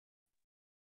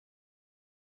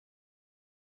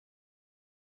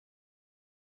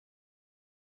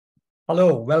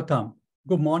Hello, welcome.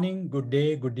 Good morning, good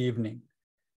day, good evening.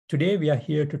 Today, we are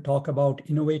here to talk about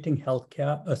Innovating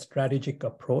Healthcare, a strategic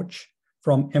approach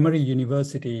from Emory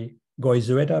University,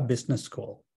 Goizueta Business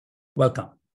School. Welcome.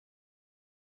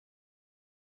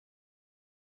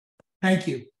 Thank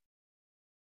you.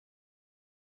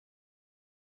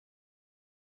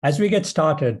 As we get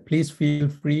started, please feel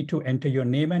free to enter your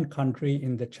name and country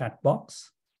in the chat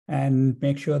box and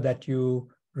make sure that your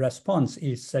response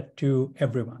is set to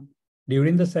everyone.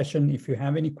 During the session, if you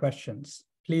have any questions,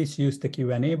 please use the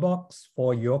Q&A box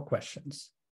for your questions.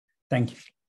 Thank you.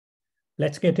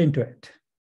 Let's get into it.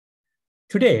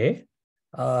 Today,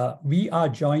 we are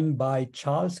joined by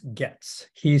Charles Getz.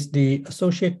 He's the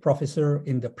Associate Professor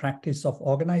in the Practice of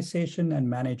Organization and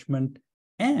Management,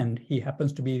 and he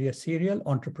happens to be a serial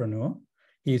entrepreneur.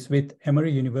 He's with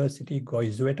Emory University,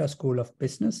 Goizueta School of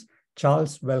Business.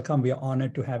 Charles, welcome. We are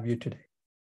honored to have you today.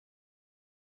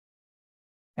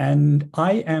 And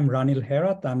I am Ranil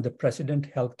Herath. I'm the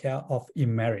President Healthcare of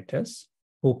Emeritus,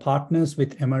 who partners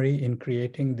with Emory in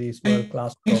creating these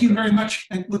world-class programs. Thank you very much.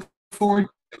 I look forward.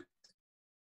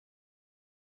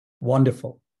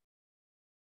 Wonderful.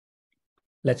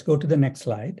 Let's go to the next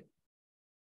slide.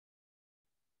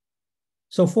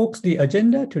 So folks, the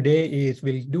agenda today is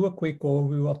we'll do a quick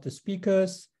overview of the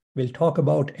speakers. We'll talk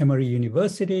about Emory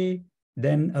University,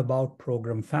 then about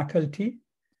program faculty.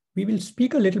 We will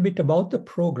speak a little bit about the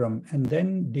program and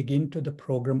then dig into the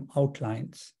program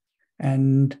outlines.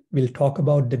 And we'll talk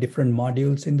about the different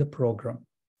modules in the program.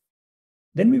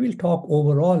 Then we will talk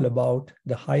overall about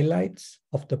the highlights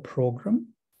of the program,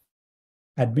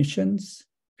 admissions,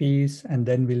 fees, and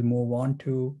then we'll move on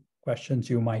to questions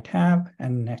you might have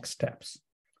and next steps.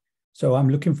 So I'm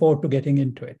looking forward to getting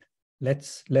into it.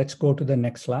 Let's go to the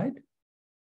next slide.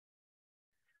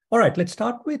 All right, let's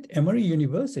start with Emory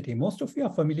University. Most of you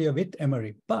are familiar with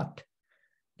Emory, but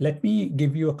let me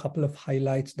give you a couple of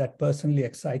highlights that personally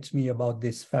excites me about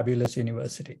this fabulous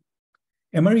university.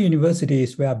 Emory University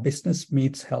is where business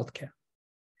meets healthcare.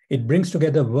 It brings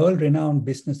together world-renowned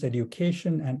business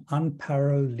education and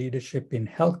unparalleled leadership in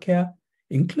healthcare,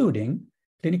 including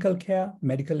clinical care,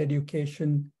 medical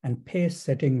education, and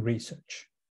pace-setting research.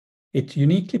 It's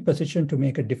uniquely positioned to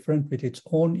make a difference with its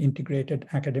own integrated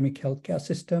academic healthcare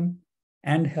system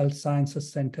and health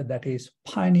sciences center that is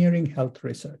pioneering health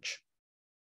research.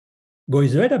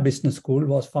 Goizueta Business School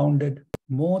was founded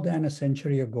more than a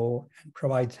century ago and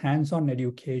provides hands-on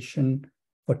education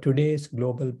for today's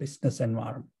global business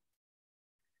environment.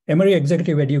 Emory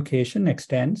Executive Education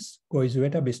extends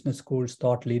Goizueta Business School's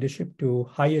thought leadership to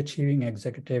high-achieving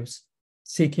executives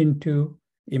seeking to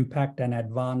impact and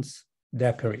advance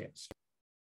their careers.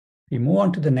 We move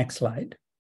on to the next slide.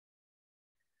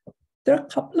 There are a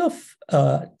couple of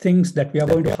things that we are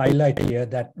going to highlight here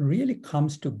that really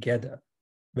comes together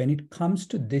when it comes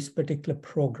to this particular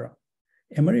program.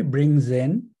 Emory brings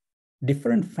in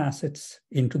different facets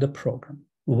into the program.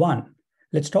 One,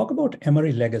 let's talk about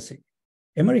Emory Legacy.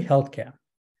 Emory Healthcare.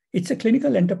 It's a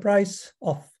clinical enterprise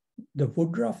of the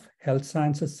Woodruff Health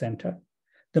Sciences Center,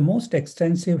 the most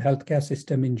extensive healthcare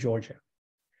system in Georgia.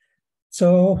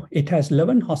 So it has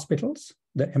 11 hospitals,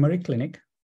 the Emory Clinic,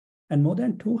 and more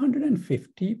than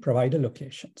 250 provider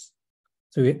locations.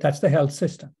 So that's the health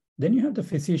system. Then you have the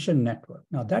physician network.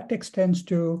 Now that extends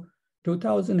to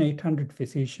 2,800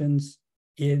 physicians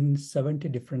in 70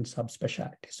 different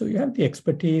subspecialties. So you have the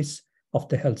expertise of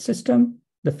the health system,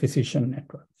 the physician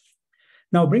network.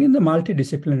 Now bringing the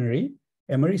multidisciplinary,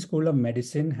 Emory School of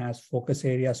Medicine has focus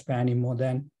areas spanning more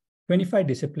than 25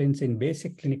 disciplines in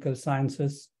basic clinical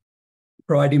sciences,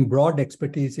 providing broad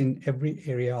expertise in every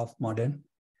area of modern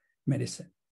medicine.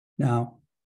 Now,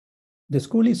 the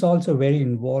school is also very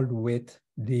involved with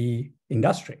the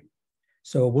industry.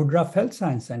 So Woodruff Health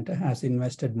Science Center has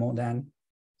invested more than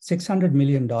 $600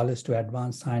 million to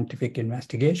advance scientific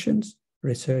investigations,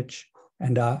 research,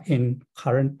 and are in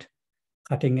current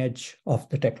cutting edge of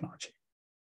the technology.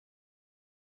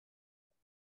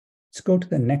 Let's go to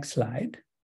the next slide.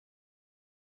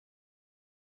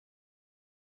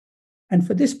 And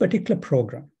for this particular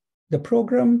program,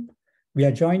 we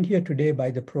are joined here today by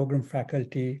the program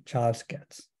faculty, Charles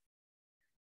Getz.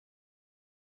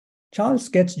 Charles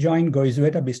Getz joined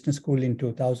Goizueta Business School in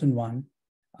 2001.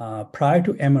 Prior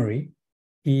to Emory,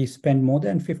 he spent more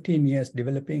than 15 years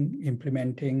developing,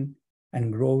 implementing,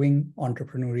 and growing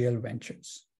entrepreneurial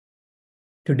ventures.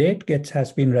 To date, Getz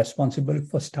has been responsible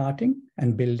for starting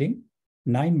and building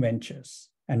 9 ventures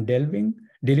and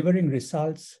delivering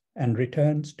results and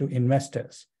returns to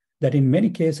investors that in many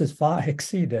cases far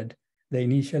exceeded the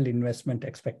initial investment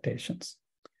expectations.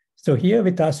 So here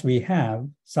with us, we have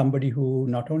somebody who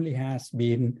not only has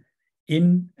been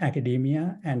in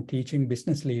academia and teaching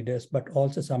business leaders, but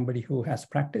also somebody who has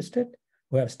practiced it,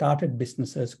 who have started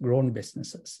businesses, grown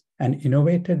businesses, and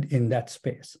innovated in that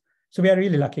space. So we are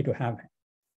really lucky to have him.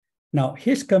 Now,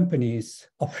 his companies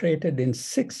operated in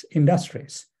 6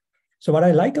 industries. So what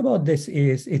I like about this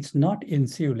is it's not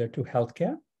insular to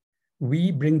healthcare.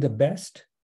 We bring the best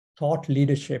thought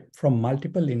leadership from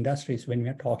multiple industries when we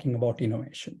are talking about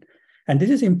innovation. And this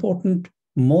is important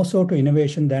more so to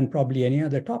innovation than probably any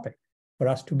other topic, for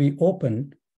us to be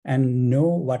open and know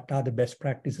what are the best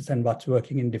practices and what's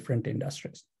working in different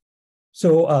industries.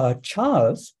 So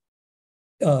Charles,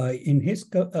 in his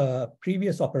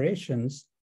previous operations,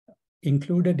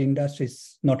 included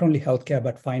industries, not only healthcare,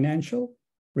 but financial,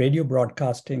 radio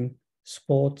broadcasting,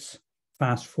 sports,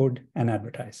 fast food, and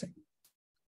advertising.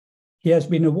 He has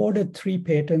been awarded 3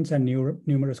 patents and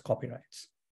numerous copyrights.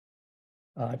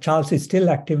 Charles is still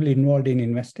actively involved in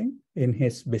investing in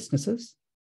his businesses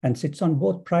and sits on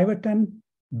both private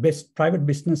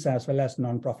business as well as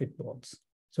nonprofit boards.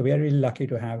 So we are really lucky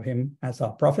to have him as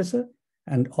our professor.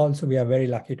 And also we are very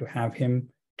lucky to have him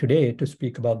today to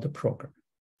speak about the program.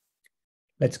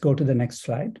 Let's go to the next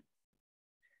slide.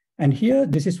 And here,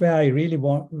 this is where I really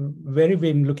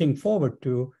been looking forward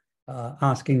to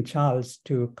asking Charles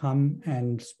to come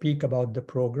and speak about the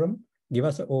program, give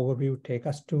us an overview, take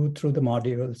us through the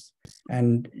modules,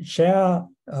 and share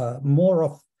more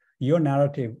of your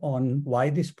narrative on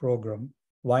why this program,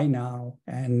 why now,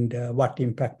 and what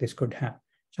impact this could have.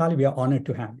 Charlie, we are honored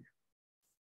to have you.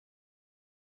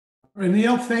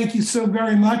 Anil, thank you so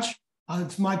very much.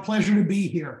 It's my pleasure to be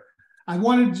here. I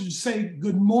wanted to say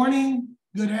good morning,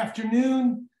 good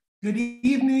afternoon, good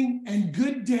evening, and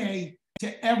good day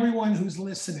to everyone who's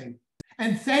listening.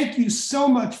 And thank you so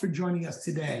much for joining us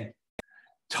today.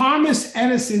 Thomas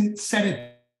Edison said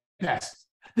it best.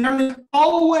 There is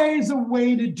always a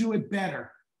way to do it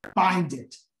better. Find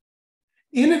it.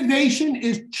 Innovation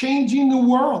is changing the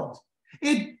world.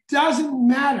 It doesn't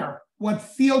matter what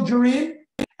field you're in,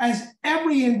 as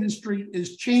every industry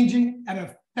is changing at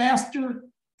a faster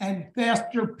and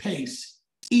faster pace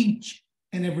each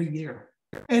and every year.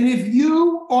 And if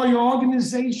you or your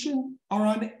organization are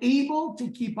unable to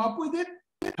keep up with it,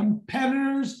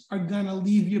 competitors are going to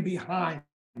leave you behind.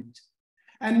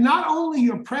 And not only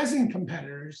your present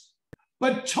competitors,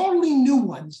 but totally new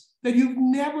ones that you've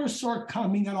never saw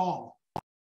coming at all.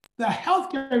 The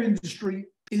healthcare industry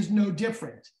is no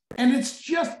different. And it's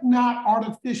just not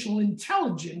artificial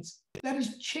intelligence that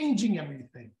is changing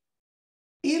everything.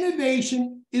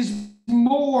 Innovation is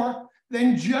more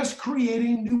than just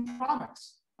creating new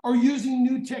products or using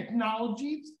new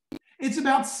technologies. It's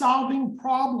about solving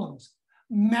problems,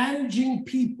 managing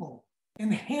people,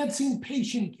 enhancing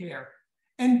patient care,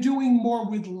 and doing more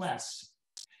with less.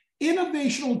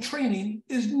 Innovational training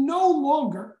is no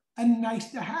longer a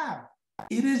nice to have.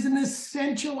 It is an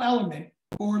essential element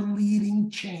for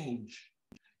leading change.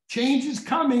 Change is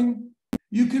coming.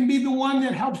 You can be the one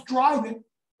that helps drive it,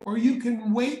 or you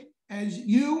can wait as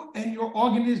you and your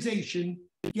organization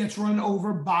gets run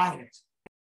over by it.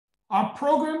 Our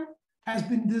program has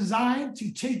been designed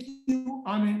to take you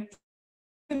on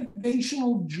an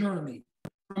innovational journey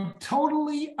from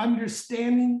totally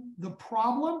understanding the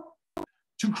problem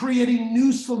to creating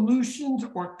new solutions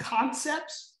or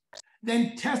concepts,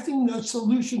 then testing those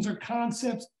solutions or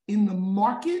concepts in the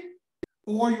market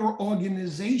or your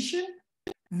organization,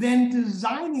 then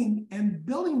designing and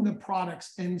building the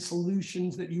products and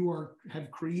solutions that you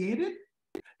have created,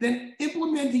 then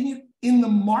implementing it in the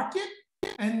market,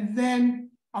 and then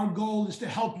our goal is to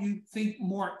help you think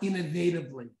more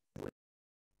innovatively.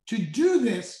 To do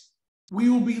this, we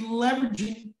will be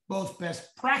leveraging both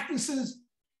best practices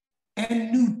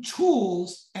and new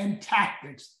tools and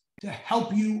tactics to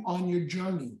help you on your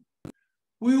journey.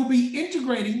 We will be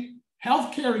integrating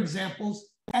healthcare examples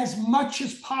as much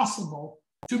as possible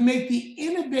to make the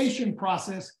innovation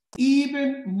process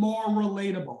even more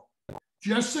relatable.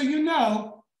 Just so you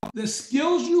know, the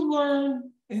skills you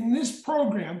learn in this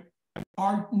program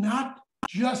are not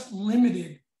just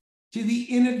limited to the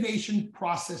innovation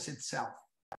process itself.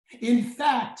 In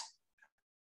fact,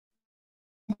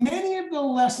 many of the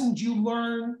lessons you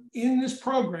learn in this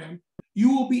program,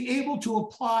 you will be able to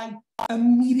apply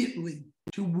immediately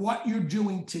to what you're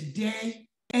doing today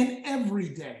and every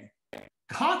day.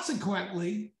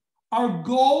 Consequently, our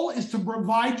goal is to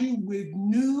provide you with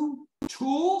new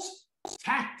tools,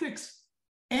 tactics,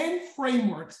 and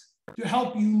frameworks to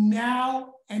help you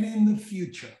now and in the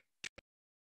future.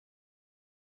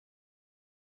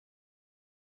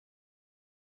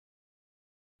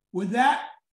 With that,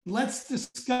 let's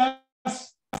discuss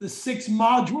the 6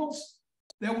 modules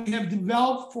that we have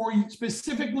developed for you,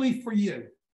 specifically for you.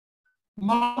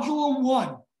 Module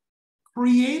 1,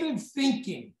 creative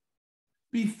thinking.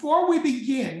 Before we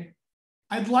begin,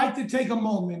 I'd like to take a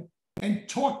moment and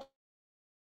talk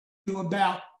to you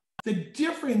about the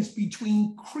difference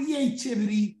between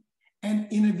creativity and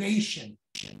innovation.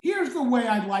 Here's the way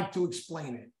I'd like to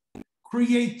explain it.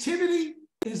 Creativity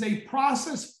is a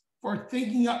process for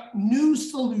thinking up new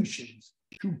solutions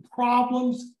to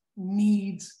problems,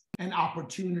 needs, and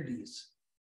opportunities.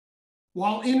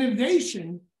 While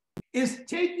innovation is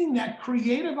taking that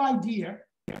creative idea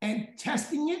and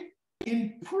testing it,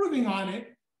 improving on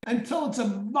it until it's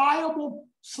a viable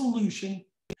solution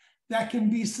that can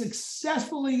be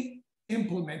successfully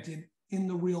implemented in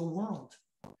the real world.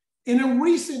 In a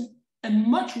recent and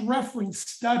much referenced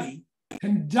study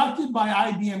conducted by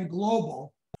IBM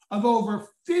Global of over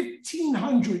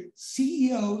 1,500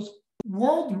 CEOs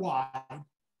worldwide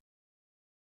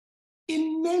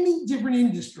in many different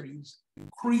industries,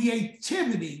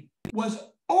 creativity was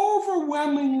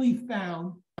overwhelmingly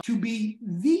found to be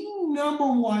the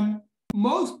 #1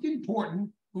 most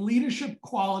important leadership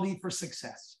quality for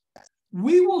success.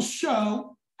 We will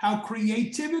show how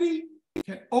creativity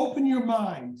can open your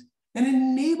mind and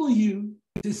enable you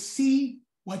to see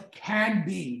what can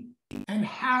be and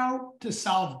how to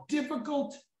solve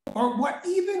difficult or what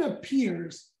even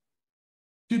appears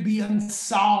to be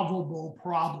unsolvable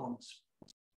problems.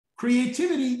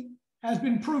 Creativity has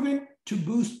been proven to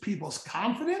boost people's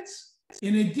confidence.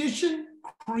 In addition,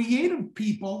 creative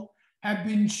people have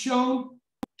been shown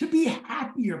to be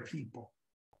happier people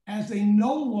as they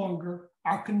no longer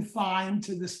are confined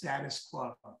to the status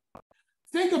quo.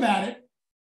 Think about it.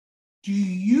 Do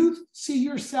you see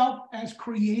yourself as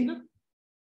creative?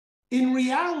 In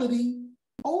reality,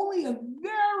 only a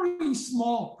very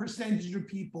small percentage of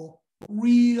people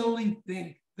really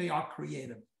think they are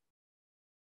creative.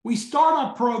 We start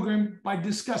our program by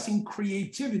discussing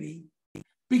creativity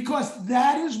because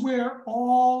that is where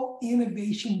all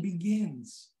innovation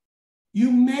begins.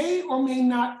 You may or may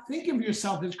not think of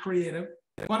yourself as creative,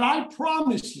 but I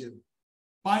promise you,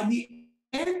 by the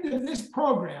end of this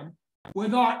program,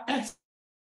 with our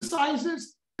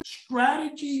exercises,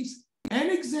 strategies,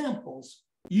 and examples,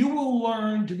 you will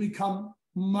learn to become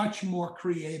much more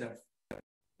creative.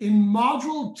 In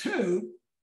Module 2,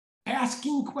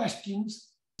 asking questions,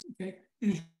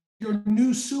 is your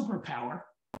new superpower.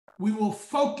 We will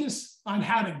focus on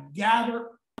how to gather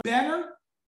better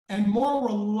and more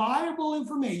reliable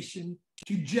information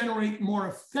to generate more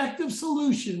effective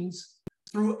solutions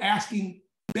through asking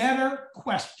better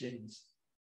questions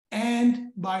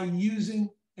and by using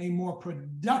a more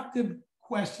productive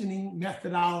questioning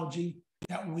methodology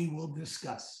that we will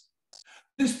discuss.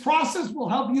 This process will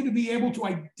help you to be able to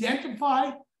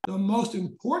identify the most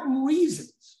important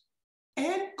reasons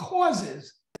and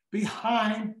causes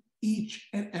behind each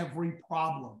and every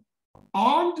problem.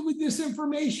 Armed with this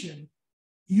information,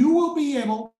 you will be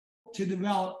able to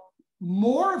develop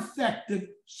more effective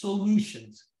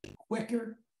solutions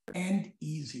quicker and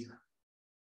easier.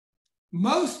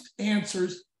 Most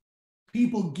answers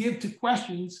people give to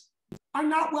questions are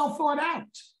not well thought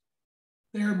out.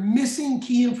 They're missing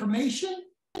key information.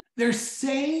 They're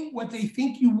saying what they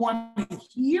think you want to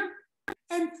hear,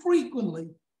 and frequently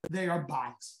they are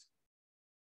biased.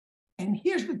 And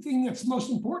here's the thing that's most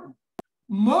important.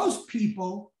 Most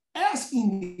people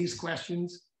asking these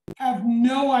questions have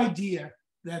no idea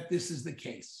that this is the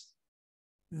case.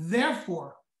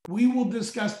 Therefore, we will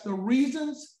discuss the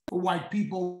reasons for why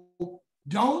people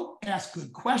don't ask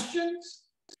good questions,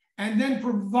 and then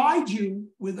provide you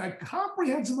with a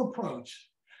comprehensive approach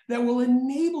that will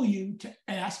enable you to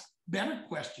ask better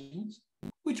questions,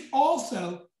 which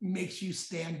also makes you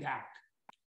stand out.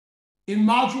 In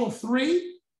Module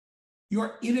 3,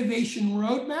 your innovation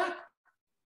roadmap,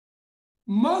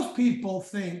 most people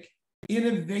think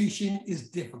innovation is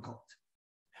difficult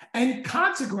and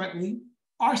consequently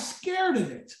are scared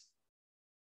of it.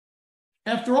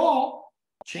 After all,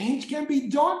 change can be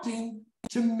daunting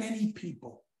to many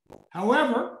people.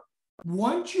 However,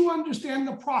 once you understand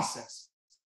the process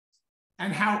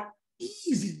and how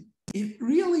easy it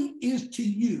really is to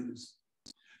use,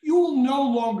 you will no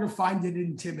longer find it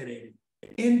intimidating.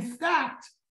 In fact,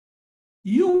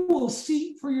 you will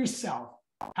see for yourself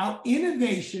how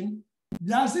innovation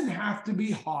doesn't have to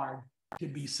be hard to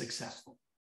be successful.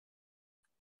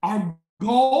 Our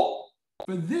goal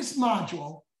for this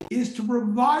module is to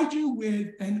provide you with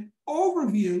an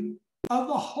overview of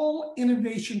the whole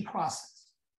innovation process.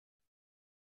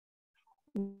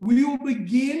 We will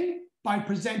begin by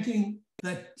presenting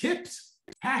the tips,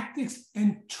 tactics,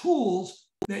 and tools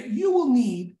that you will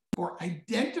need for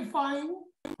identifying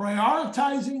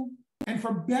prioritizing, and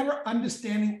for better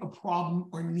understanding a problem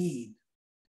or need.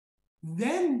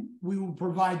 Then we will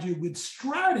provide you with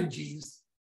strategies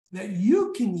that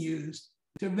you can use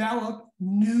to develop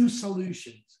new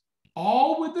solutions,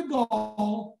 all with the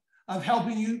goal of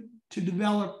helping you to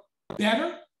develop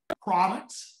better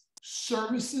products,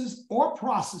 services, or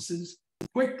processes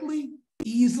quickly,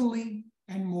 easily,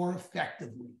 and more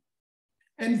effectively.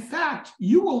 In fact,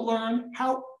 you will learn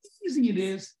how easy it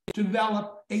is to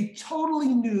develop a totally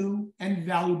new and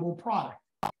valuable product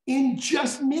in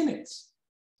just minutes.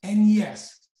 And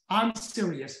yes, I'm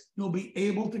serious, you'll be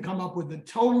able to come up with a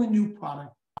totally new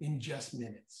product in just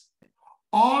minutes.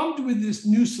 Armed with this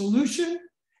new solution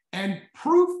and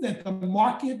proof that the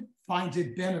market finds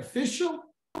it beneficial,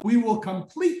 we will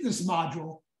complete this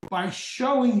module by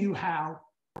showing you how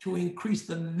to increase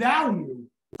the value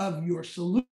of your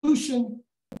solution,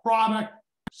 product,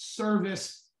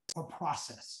 service, or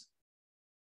process.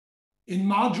 In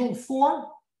Module 4,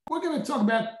 we're going to talk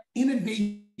about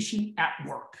innovation at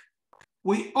work.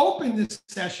 We open this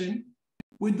session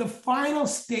with the final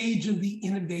stage of the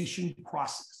innovation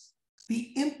process,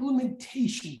 the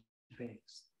implementation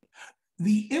phase.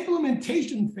 The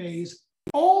implementation phase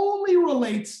only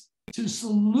relates to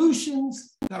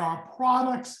solutions that are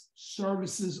products,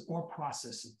 services, or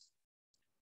processes.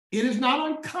 It is not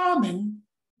uncommon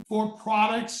for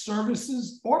products,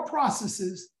 services, or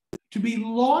processes to be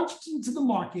launched into the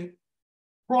market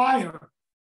prior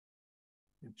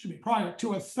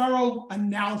to a thorough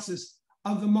analysis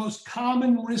of the most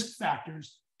common risk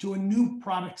factors to a new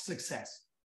product success.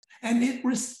 And it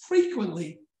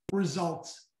frequently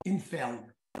results in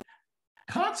failure.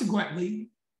 Consequently,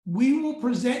 we will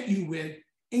present you with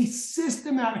a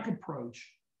systematic approach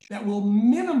that will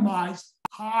minimize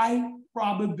high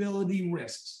probability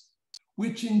risks,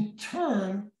 which in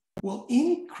turn will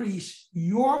increase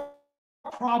your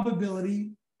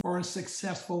probability for a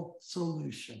successful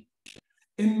solution.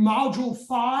 In Module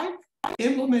 5,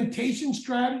 implementation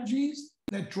strategies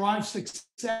that drive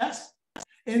success,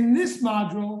 in this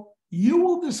module, you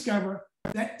will discover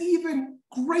that even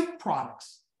great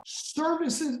products,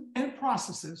 services, and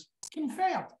processes can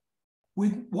fail,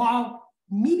 while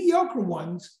mediocre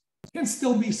ones can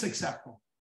still be successful.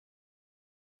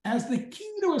 As the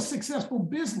key to a successful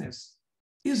business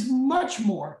is much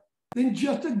more than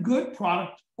just a good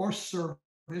product or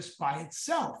service by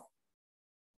itself.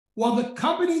 While the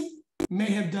company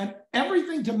may have done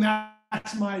everything to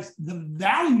maximize the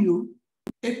value,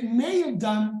 it may have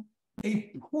done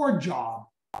a poor job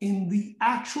in the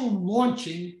actual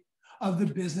launching of the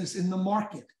business in the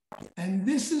market. And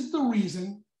this is the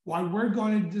reason why we're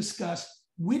going to discuss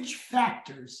which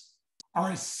factors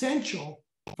are essential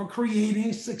for creating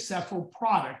a successful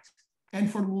product and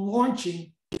for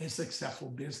launching a successful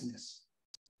business.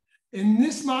 In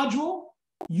this module,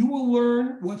 you will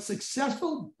learn what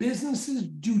successful businesses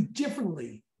do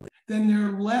differently than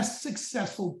their less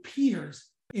successful peers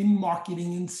in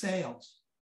marketing and sales.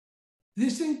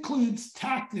 This includes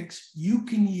tactics you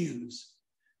can use.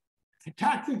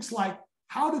 Tactics like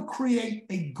how to create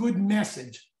a good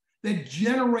message that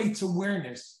generates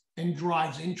awareness and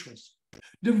drives interest.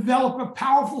 Develop a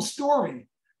powerful story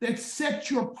that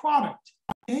sets your product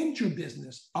and your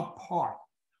business apart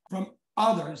from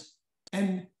others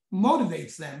and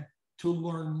motivates them to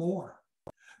learn more.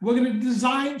 We're going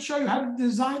to show you how to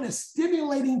design a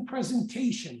stimulating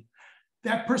presentation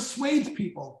that persuades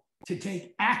people to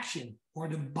take action or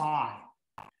to buy.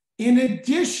 In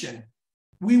addition,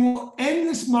 we will end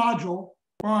this module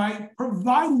by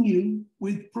providing you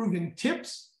with proven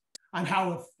tips on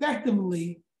how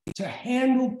effectively to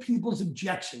handle people's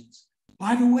objections.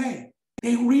 By the way,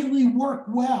 they really work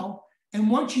well, and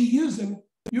once you use them,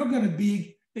 you're going to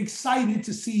be excited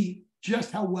to see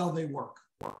just how well they work.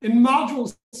 In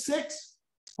Module 6,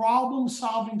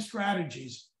 problem-solving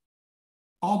strategies,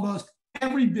 almost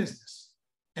every business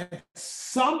at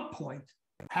some point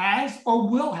has or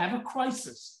will have a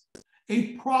crisis,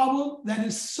 a problem that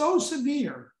is so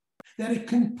severe that it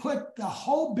can put the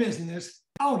whole business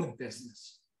out of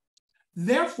business.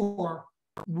 Therefore,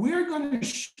 we're going to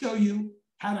show you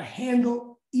how to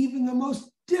handle even the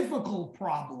most difficult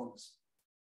problems.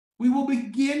 We will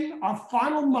begin our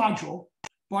final module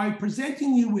by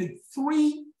presenting you with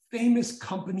 3 famous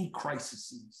company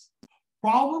crises,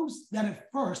 problems that at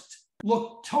first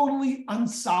look totally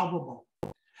unsolvable.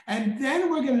 And then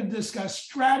we're going to discuss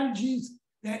strategies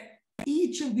that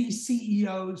each of these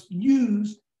CEOs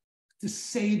used to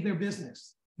save their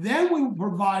business. Then we will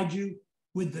provide you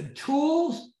with the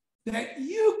tools that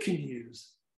you can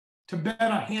use to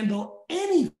better handle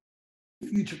any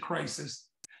future crisis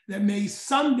that may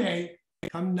someday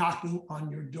come knocking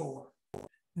on your door.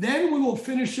 Then we will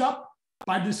finish up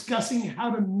by discussing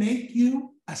how to make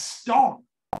you a star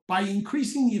by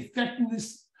increasing the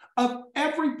effectiveness of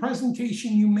every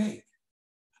presentation you make.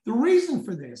 The reason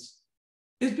for this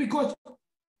is because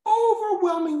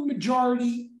overwhelming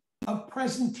majority of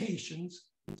presentations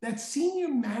that senior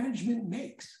management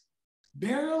makes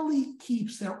barely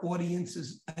keeps their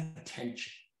audience's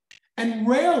attention and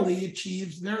rarely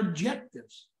achieves their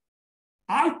objectives.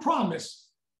 I promise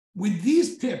with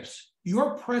these tips,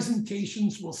 your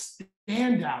presentations will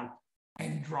stand out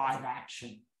and drive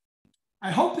action.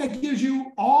 I hope that gives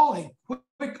you all a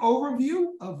quick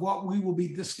overview of what we will be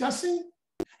discussing,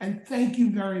 and thank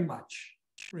you very much.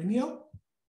 Renil?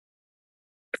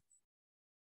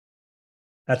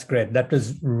 That's great. That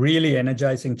was really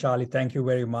energizing, Charlie. Thank you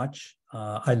very much.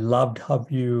 I loved how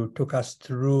you took us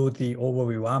through the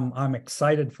overview. I'm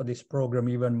excited for this program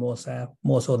even more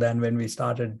so than when we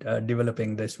started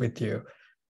developing this with you.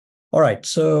 All right,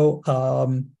 so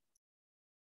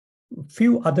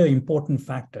few other important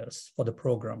factors for the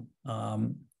program.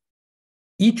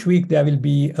 Each week, there will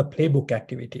be a playbook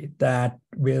activity that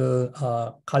will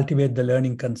cultivate the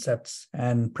learning concepts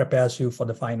and prepares you for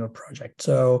the final project.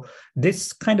 So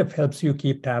this kind of helps you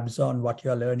keep tabs on what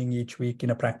you're learning each week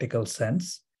in a practical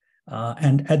sense.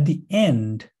 And at the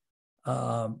end,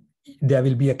 there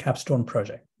will be a capstone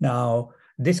project. Now,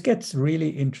 this gets really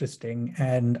interesting,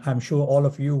 and I'm sure all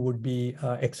of you would be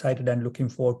excited and looking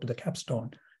forward to the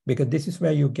capstone, because this is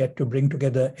where you get to bring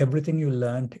together everything you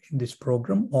learned in this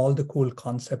program, all the cool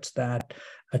concepts that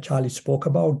Charlie spoke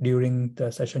about during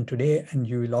the session today, and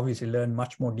you will obviously learn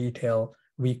much more detail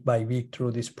week by week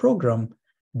through this program,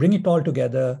 bring it all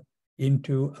together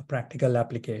into a practical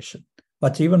application.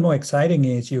 What's even more exciting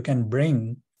is you can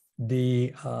bring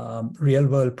the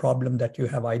real-world problem that you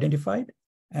have identified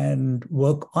and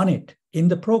work on it in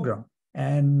the program,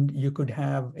 and you could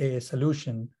have a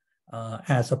solution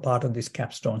as a part of this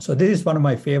capstone. So this is one of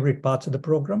my favorite parts of the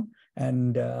program,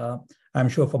 and I'm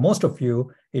sure for most of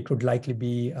you, it would likely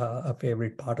be a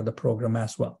favorite part of the program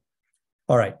as well.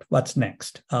 All right, what's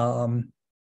next?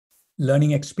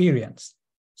 Learning experience.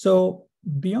 So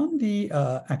beyond the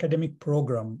academic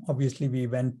program, obviously we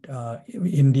went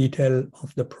in detail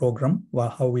of the program,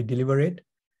 how we deliver it.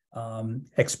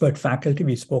 Expert faculty,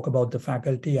 we spoke about the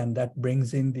faculty, and that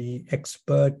brings in the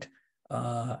expert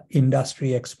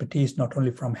industry expertise, not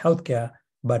only from healthcare,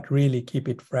 but really keep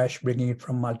it fresh, bringing it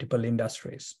from multiple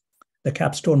industries. The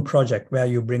capstone project, where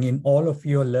you bring in all of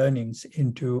your learnings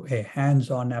into a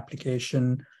hands-on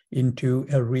application, into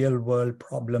a real-world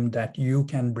problem that you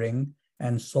can bring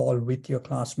and solve with your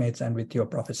classmates and with your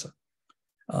professor.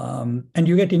 And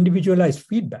you get individualized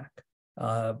feedback.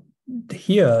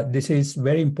 Here, this is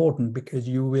very important because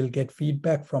you will get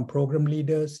feedback from program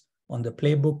leaders on the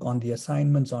playbook, on the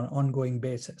assignments on an ongoing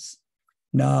basis.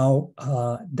 Now,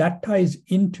 that ties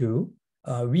into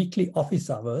weekly office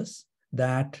hours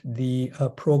that the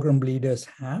program leaders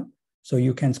have. So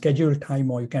you can schedule time,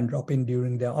 or you can drop in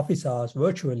during their office hours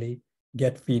virtually,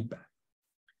 get feedback.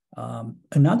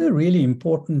 Another really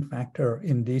important factor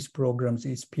in these programs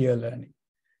is peer learning.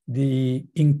 The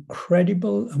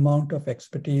incredible amount of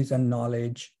expertise and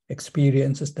knowledge,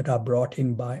 experiences that are brought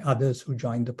in by others who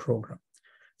join the program.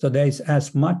 So there is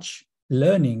as much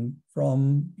learning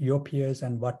from your peers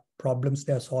and what problems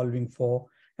they're solving for,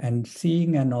 and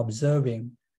seeing and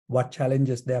observing what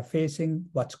challenges they're facing,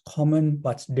 what's common,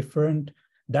 what's different.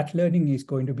 That learning is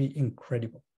going to be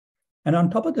incredible. And on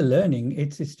top of the learning,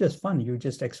 it's just fun. You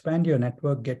just expand your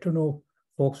network, get to know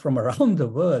folks from around the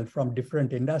world, from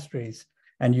different industries,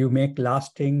 and you make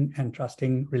lasting and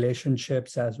trusting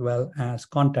relationships as well as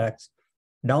contacts.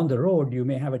 Down the road, you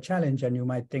may have a challenge and you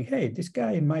might think, hey, this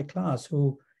guy in my class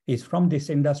who is from this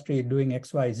industry doing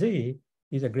XYZ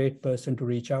is a great person to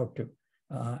reach out to.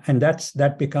 And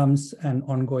that becomes an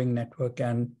ongoing network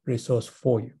and resource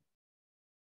for you.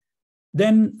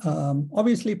 Then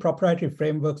obviously proprietary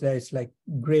frameworks, there is like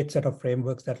great set of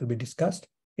frameworks that will be discussed.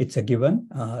 It's a given.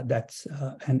 That's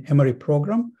an Emory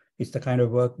program. It's the kind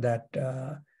of work that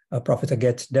Professor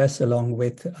Getz does along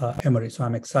with Emory. So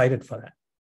I'm excited for that.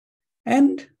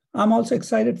 And I'm also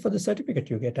excited for the certificate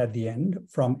you get at the end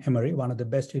from Emory, one of the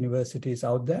best universities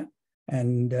out there.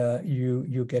 And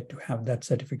you get to have that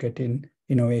certificate in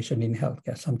innovation in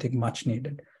healthcare, something much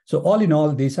needed. So all in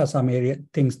all, these are some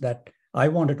things that I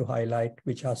wanted to highlight,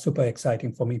 which are super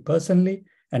exciting for me personally.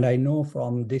 And I know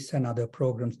from this and other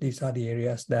programs, these are the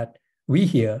areas that we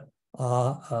here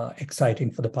are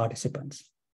exciting for the participants.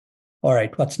 All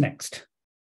right, what's next?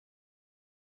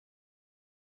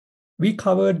 We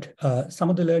covered some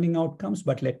of the learning outcomes,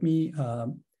 but let me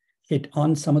hit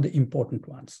on some of the important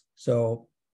ones. So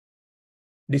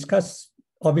discuss,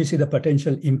 obviously, the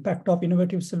potential impact of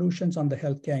innovative solutions on the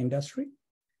healthcare industry.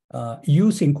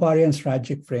 Use inquiry and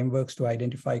strategic frameworks to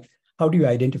identify how do you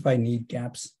identify need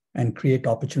gaps and create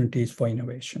opportunities for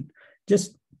innovation.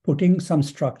 Just putting some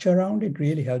structure around it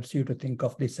really helps you to think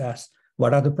of this as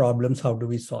what are the problems, how do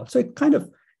we solve? So it kind of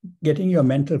getting your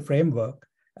mental framework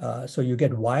so you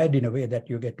get wired in a way that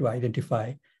you get to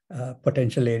identify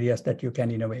potential areas that you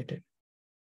can innovate in.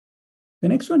 The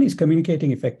next one is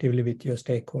communicating effectively with your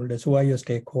stakeholders. Who are your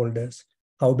stakeholders?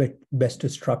 How best to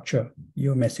structure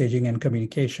your messaging and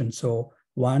communication. So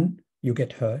one, you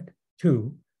get heard.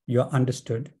 Two, you're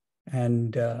understood,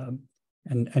 and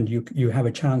you have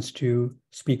a chance to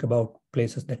speak about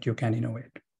places that you can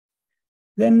innovate.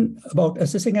 Then about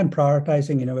assessing and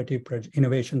prioritizing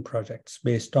innovation projects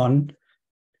based on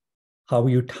how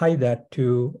you tie that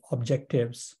to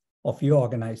objectives of your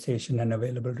organization and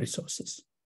available resources.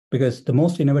 Because the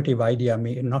most innovative idea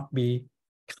may not be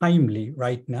timely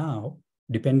right now,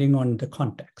 depending on the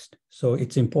context. So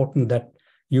it's important that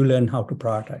you learn how to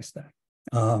prioritize that.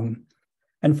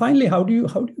 And finally, how do you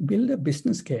build a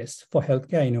business case for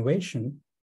healthcare innovation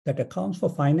that accounts for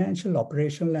financial,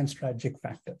 operational, and strategic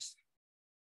factors?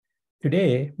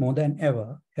 Today, more than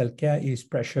ever, healthcare is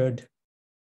pressured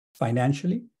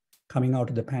financially. Coming out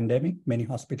of the pandemic, many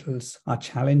hospitals are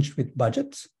challenged with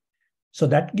budgets. So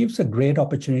that gives a great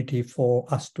opportunity for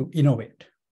us to innovate.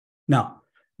 Now,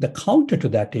 the counter to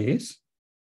that is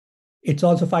it's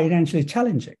also financially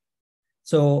challenging.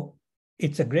 So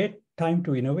it's a great time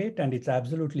to innovate and it's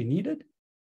absolutely needed,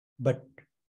 but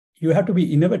you have to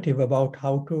be innovative about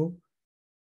how to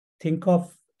think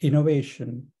of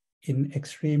innovation in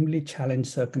extremely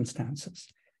challenged circumstances.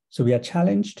 So we are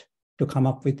challenged to come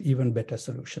up with even better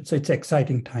solutions. So it's an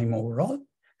exciting time overall.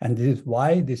 And this is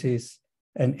why this is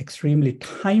an extremely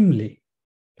timely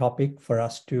topic for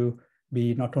us to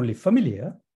be not only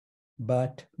familiar,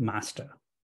 but master.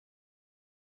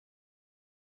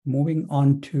 Moving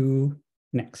on to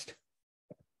next.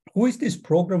 Who is this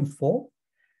program for?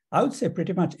 I would say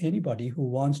pretty much anybody who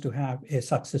wants to have a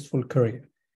successful career.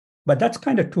 But that's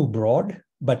kind of too broad,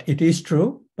 but it is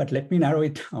true. But let me narrow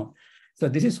it down. So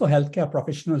this is for healthcare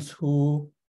professionals who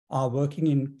are working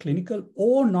in clinical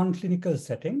or non-clinical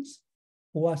settings,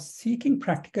 who are seeking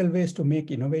practical ways to make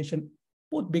innovation,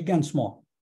 both big and small,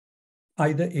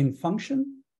 either in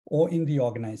function or in the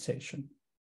organization.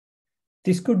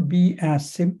 This could be as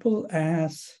simple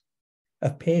as a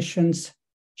patient's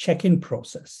check-in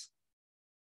process.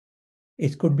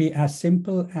 It could be as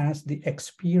simple as the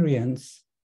experience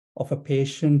of a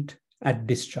patient at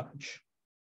discharge,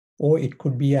 or it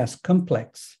could be as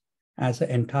complex as an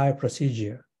entire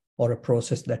procedure or a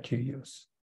process that you use.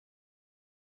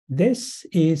 This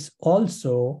is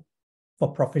also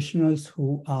for professionals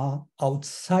who are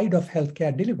outside of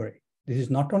healthcare delivery. This is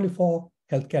not only for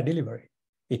healthcare delivery.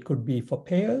 It could be for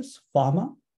payers,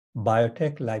 pharma,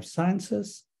 biotech, life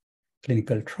sciences,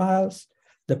 clinical trials.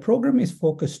 The program is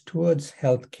focused towards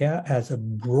healthcare as a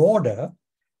broader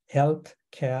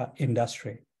healthcare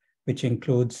industry, which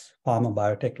includes pharma,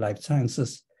 biotech, life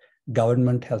sciences,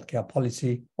 government, healthcare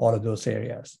policy, all of those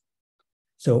areas.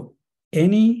 So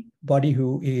anybody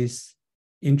who is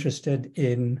interested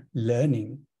in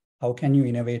learning, how can you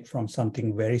innovate from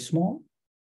something very small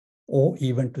or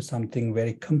even to something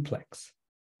very complex?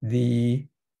 The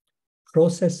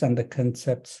process and the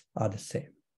concepts are the same.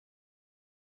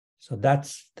 So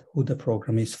that's who the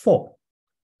program is for.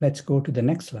 Let's go to the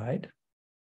next slide.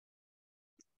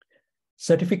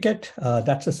 Certificate,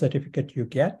 that's a certificate you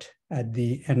get at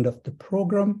the end of the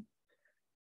program.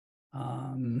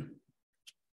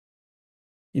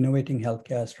 Innovating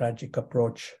Healthcare Strategic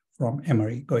Approach from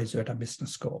Emory Goizueta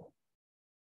Business School.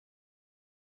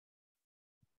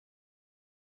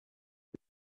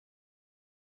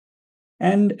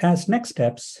 And as next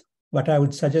steps, what I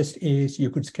would suggest is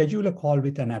you could schedule a call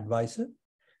with an advisor.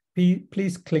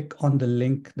 Please click on the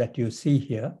link that you see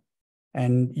here,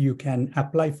 and you can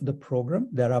apply for the program.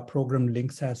 There are program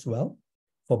links as well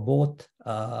for both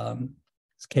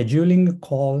scheduling a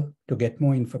call to get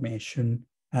more information,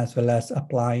 as well as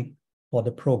applying for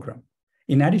the program.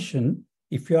 In addition,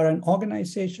 if you are an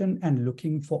organization and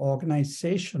looking for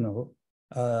organizational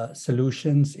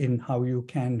solutions in how you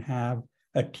can have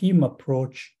a team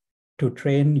approach to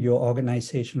train your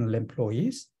organizational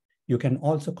employees, you can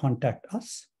also contact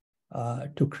us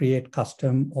to create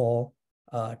custom or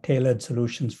tailored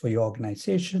solutions for your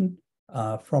organization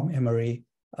from Emory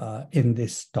in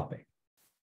this topic.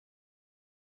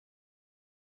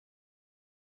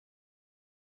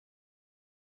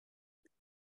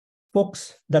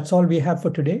 Folks, that's all we have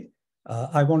for today.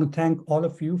 I want to thank all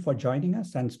of you for joining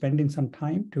us and spending some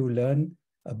time to learn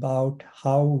about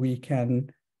how we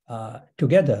can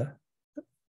together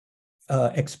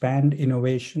expand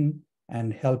innovation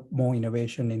and help more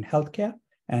innovation in healthcare.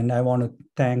 And I want to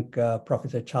thank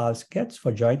Professor Charles Getz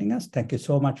for joining us. Thank you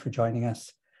so much for joining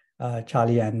us,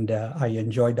 Charlie, and I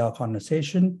enjoyed our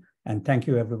conversation. And thank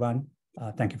you, everyone.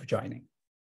 Thank you for joining.